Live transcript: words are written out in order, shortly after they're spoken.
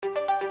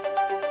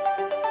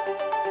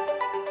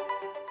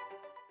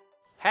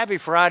Happy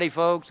Friday,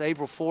 folks,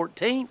 April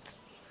 14th.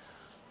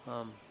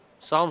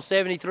 Psalm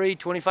 73,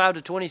 25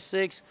 to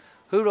 26.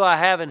 Who do I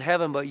have in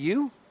heaven but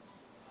you?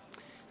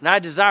 And I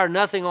desire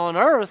nothing on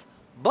earth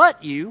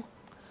but you.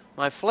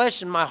 My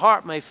flesh and my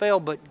heart may fail,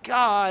 but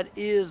God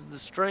is the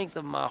strength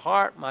of my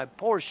heart, my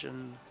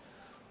portion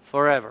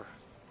forever.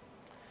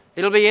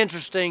 It'll be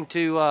interesting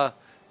to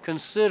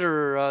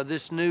consider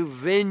this new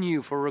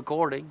venue for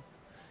recording.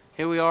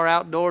 Here we are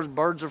outdoors,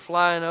 birds are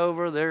flying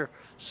over, they're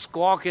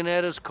squawking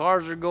at us,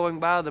 cars are going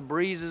by, the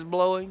breeze is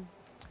blowing.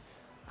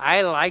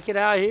 I like it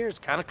out here, it's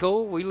kind of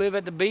cool. We live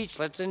at the beach,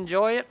 let's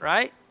enjoy it,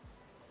 right?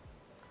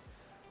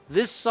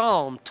 This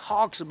psalm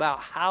talks about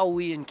how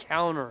we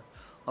encounter,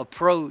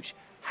 approach,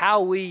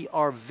 how we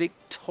are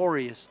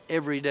victorious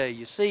every day.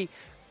 You see,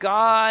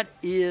 God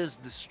is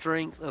the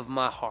strength of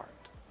my heart.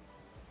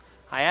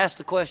 I asked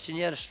the question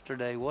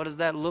yesterday, what does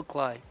that look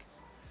like?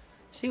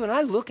 See, when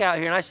I look out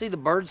here and I see the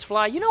birds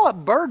fly, you know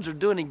what? Birds are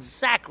doing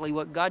exactly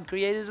what God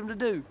created them to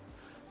do.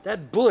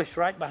 That bush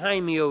right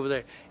behind me over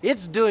there,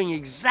 it's doing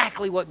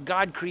exactly what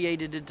God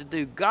created it to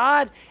do.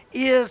 God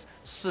is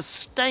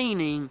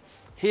sustaining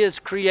His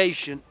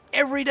creation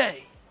every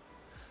day.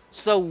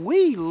 So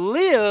we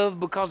live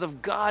because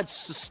of God's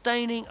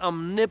sustaining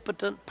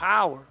omnipotent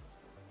power.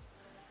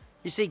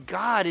 You see,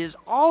 God is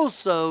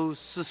also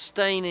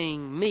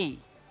sustaining me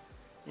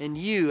and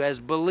you as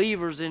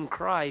believers in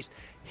Christ.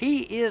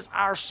 He is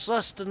our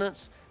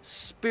sustenance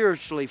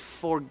spiritually.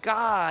 For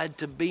God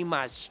to be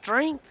my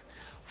strength,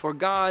 for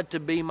God to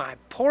be my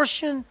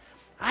portion,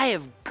 I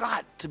have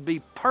got to be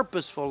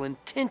purposeful,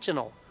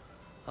 intentional,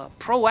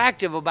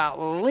 proactive about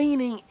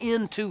leaning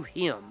into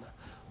Him,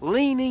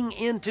 leaning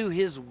into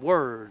His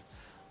Word,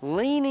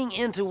 leaning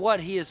into what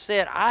He has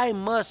said. I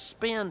must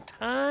spend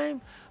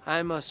time,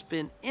 I must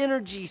spend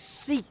energy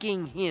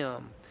seeking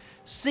Him,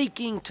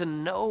 seeking to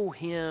know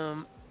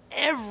Him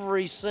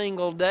every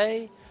single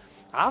day.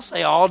 I'll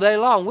say all day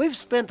long. We've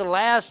spent the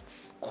last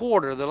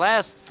quarter, the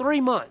last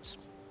 3 months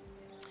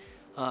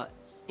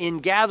in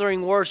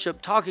gathering worship,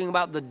 talking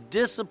about the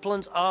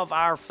disciplines of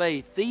our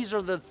faith. These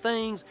are the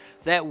things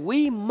that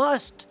we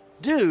must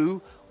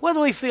do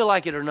whether we feel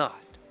like it or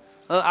not.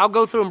 I'll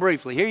go through them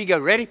briefly. Here you go.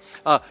 Ready?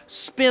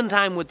 Spend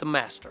time with the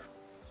Master.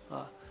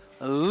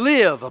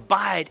 Live,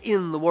 abide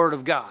in the Word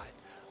of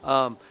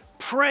God.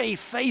 Pray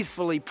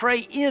faithfully.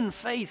 Pray in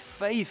faith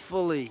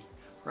faithfully.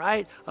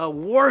 Right?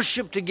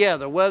 Worship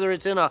together, whether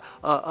it's in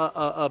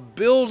a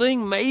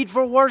building made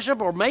for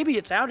worship or maybe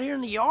it's out here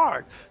in the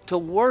yard, to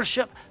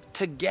worship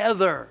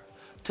together,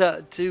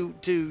 to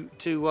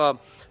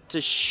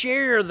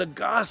share the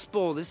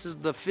gospel. This is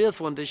the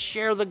fifth one, to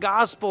share the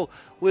gospel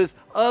with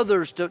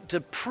others,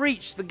 to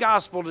preach the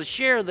gospel, to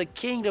share the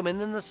kingdom. And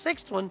then the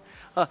sixth one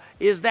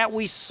is that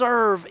we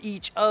serve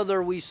each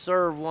other, we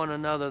serve one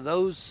another.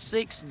 Those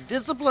 6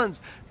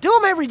 disciplines, do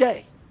them every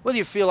day, whether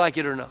you feel like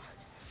it or not.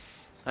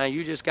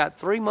 You just got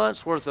 3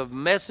 months worth of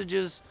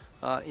messages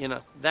in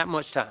that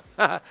much time.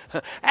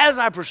 As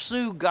I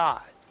pursue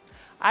God,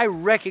 I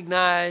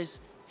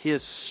recognize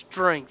His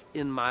strength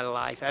in my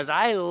life. As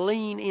I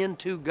lean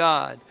into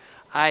God,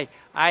 I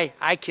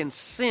can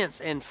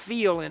sense and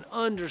feel and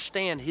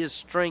understand His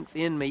strength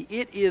in me.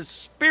 It is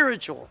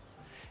spiritual.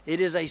 It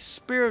is a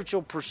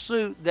spiritual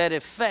pursuit that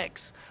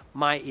affects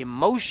my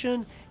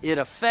emotion. It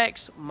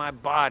affects my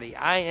body.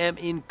 I am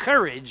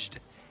encouraged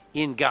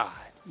in God.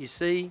 You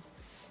see?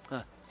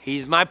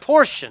 He's my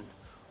portion.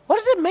 What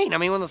does it mean? I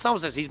mean, when the psalm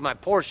says He's my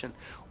portion,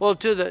 well,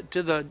 to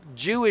the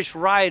Jewish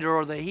writer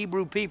or the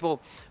Hebrew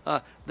people,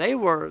 they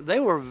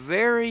were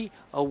very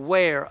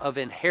aware of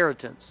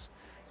inheritance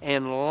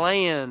and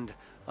land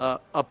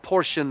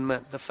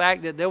apportionment. The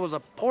fact that there was a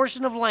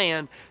portion of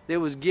land that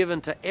was given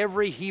to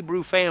every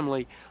Hebrew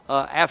family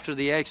after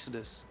the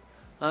Exodus.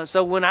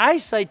 So when I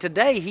say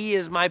today He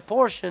is my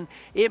portion,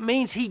 it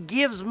means He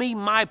gives me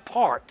my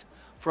part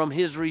from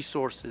His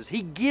resources.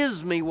 He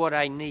gives me what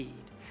I need.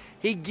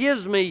 He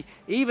gives me,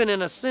 even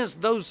in a sense,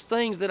 those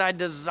things that I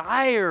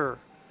desire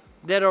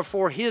that are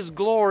for His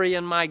glory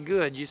and my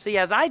good. You see,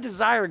 as I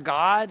desire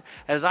God,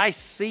 as I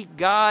seek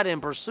God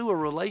and pursue a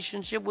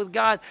relationship with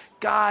God,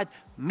 God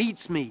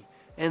meets me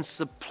and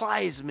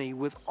supplies me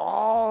with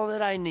all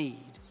that I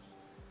need.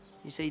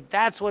 You see,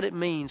 that's what it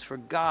means for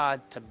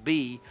God to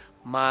be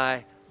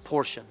my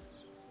portion.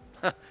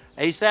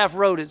 Asaph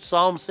wrote it,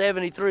 Psalm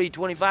 73,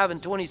 25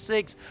 and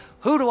 26,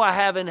 who do I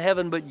have in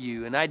heaven but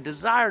you? And I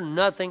desire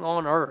nothing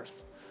on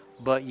earth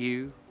but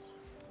you.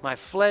 My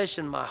flesh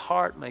and my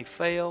heart may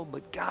fail,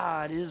 but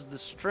God is the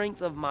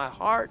strength of my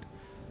heart,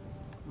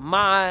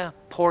 my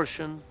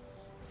portion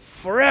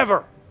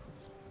forever.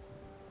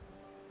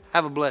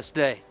 Have a blessed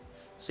day.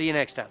 See you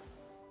next time.